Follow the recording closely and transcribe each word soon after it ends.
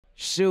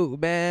Shoot,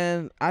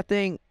 man, I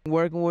think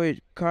working with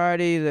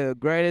Cardi, the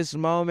greatest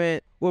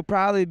moment will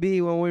probably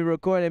be when we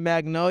recorded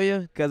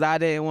Magnolia, because I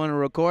didn't want to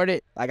record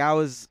it. Like, I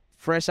was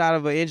fresh out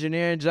of an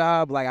engineering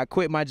job. Like, I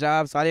quit my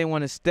job, so I didn't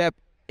want to step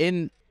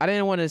in. I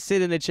didn't want to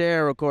sit in the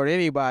chair and record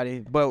anybody.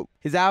 But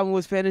his album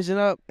was finishing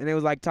up, and it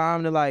was, like,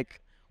 time to, like,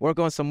 work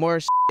on some more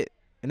shit.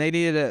 And they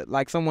needed,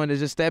 someone to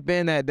just step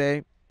in that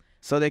day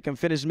so they can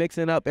finish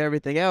mixing up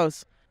everything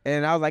else.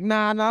 And I was like,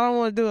 nah, I don't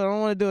want to do it. I don't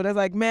want to do it. That's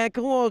like, man,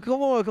 come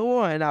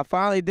on. And I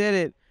finally did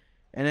it.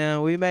 And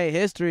then we made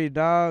history,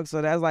 dog.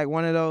 So that's like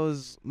one of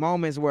those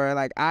moments where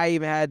like I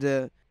even had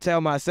to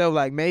tell myself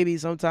like maybe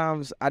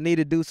sometimes I need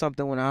to do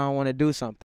something when I don't want to do something.